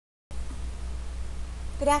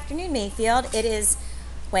Good afternoon, Mayfield. It is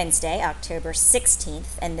Wednesday, October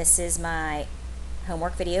 16th, and this is my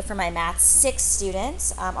homework video for my Math 6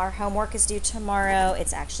 students. Our homework is due tomorrow.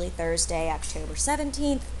 It's actually Thursday, October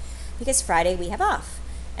 17th, because Friday we have off.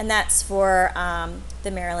 And that's for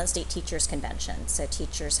the Maryland State Teachers Convention. So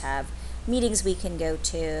teachers have meetings we can go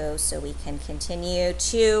to so we can continue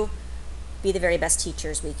to be the very best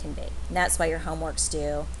teachers we can be. And that's why your homework's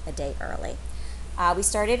due a day early. We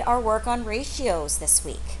started our work on ratios this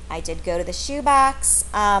week. I did go to the shoebox.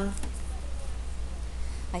 I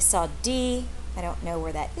saw D. I don't know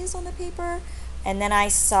where that is on the paper. And then I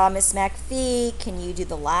saw Miss MacPhee. Can you do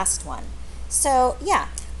the last one? So yeah,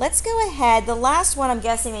 let's go ahead. The last one I'm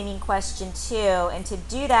guessing they mean question 2. And to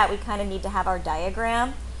do that, we kind of need to have our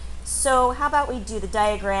diagram. So how about we do the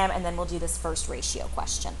diagram and then we'll do this first ratio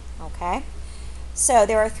question, okay? So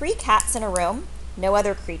there are 3 cats in a room, no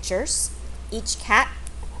other creatures. Each cat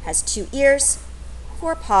has 2 ears,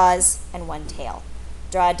 4 paws, and 1 tail.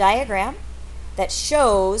 Draw a diagram that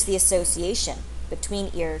shows the association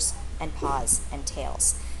between ears and paws and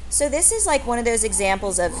tails. So this is like one of those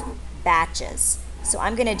examples of batches. So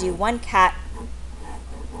I'm going to do 1 cat,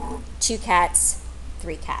 2 cats,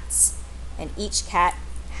 3 cats. And each cat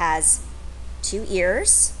has 2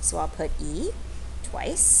 ears, so I'll put E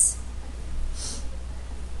twice.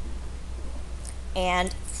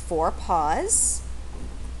 And 4 paws,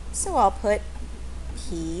 so I'll put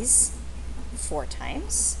P's 4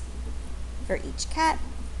 times for each cat,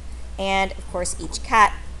 and of course each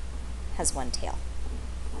cat has 1 tail.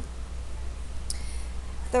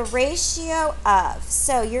 The ratio of,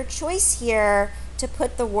 so your choice here to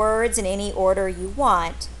put the words in any order you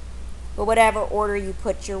want, but whatever order you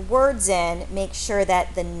put your words in, make sure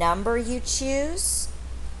that the number you choose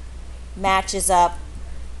matches up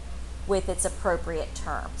with its appropriate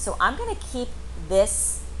term. So I'm going to keep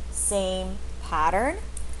this same pattern.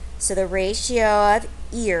 So the ratio of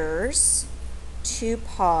ears to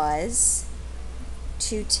paws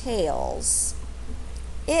to tails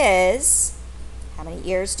is, how many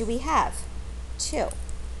ears do we have? 2.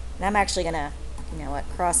 And I'm actually going to, you know what,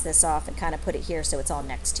 cross this off and kind of put it here so it's all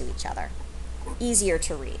next to each other. Easier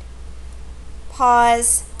to read.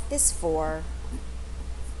 Paws is 4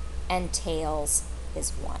 and tails is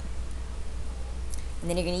 1. And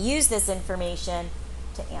then you're going to use this information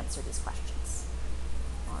to answer these questions.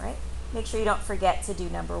 All right. Make sure you don't forget to do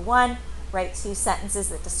number 1. Write 2 sentences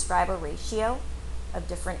that describe a ratio of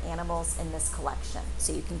different animals in this collection.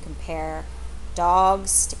 So you can compare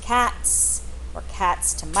dogs to cats or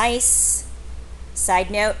cats to mice. Side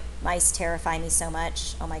note, mice terrify me so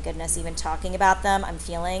much. Oh my goodness, even talking about them, I'm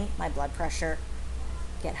feeling my blood pressure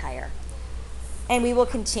get higher. And we will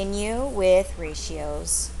continue with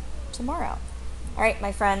ratios tomorrow. All right,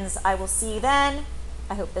 my friends, I will see you then.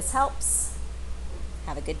 I hope this helps.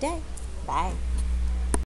 Have a good day. Bye.